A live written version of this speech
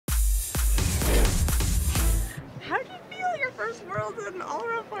was an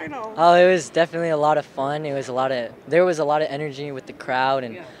all-around final? Oh, it was definitely a lot of fun. There was a lot of energy with the crowd,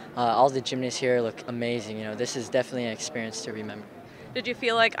 and Yeah. all the gymnasts here look amazing. This is definitely an experience to remember. Did you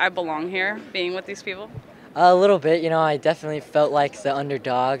feel like I belong here, being with these people? A little bit, I definitely felt like the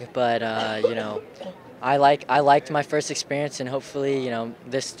underdog, but I liked my first experience, and hopefully,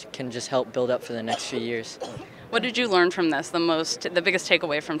 this can just help build up for the next few years. What did you learn from this? The biggest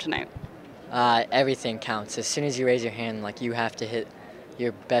takeaway from tonight? Everything counts. As soon as you raise your hand, like, you have to hit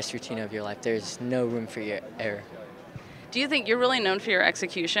your best routine of your life. There's no room for your error. Do you think you're really known for your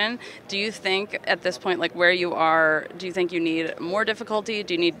execution? Do you think at this point, like where you are, do you think you need more difficulty?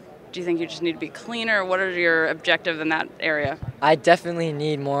 Do you think you just need to be cleaner? What are your objectives in that area? I definitely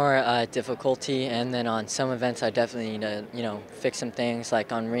need more difficulty, and then on some events I definitely need to, fix some things,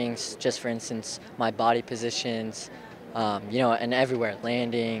 like on rings, just for instance, my body positions, and everywhere,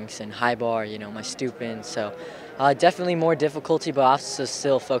 landings and high bar, my stooping. So definitely more difficulty, but also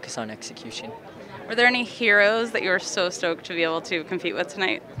still focus on execution. Were there any heroes that you were so stoked to be able to compete with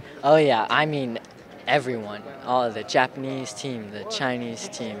tonight? Oh yeah, I mean everyone, all of the Japanese team, the Chinese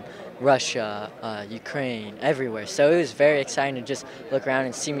team, Russia, Ukraine, everywhere. So it was very exciting to just look around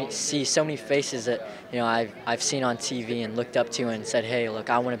and see so many faces that I've seen on TV and looked up to and said, hey, look,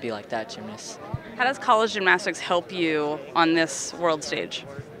 I want to be like that gymnast. How does college gymnastics help you on this world stage?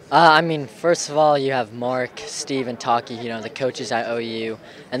 I mean, first of all, you have Mark, Steve, and Taki, the coaches at OU,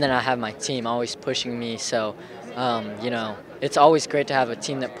 and then I have my team always pushing me. So, it's always great to have a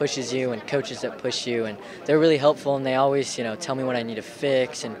team that pushes you and coaches that push you, and they're really helpful, and they always, tell me what I need to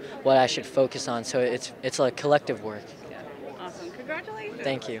fix and what I should focus on. So it's like collective work. Awesome. Congratulations.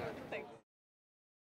 Thank you.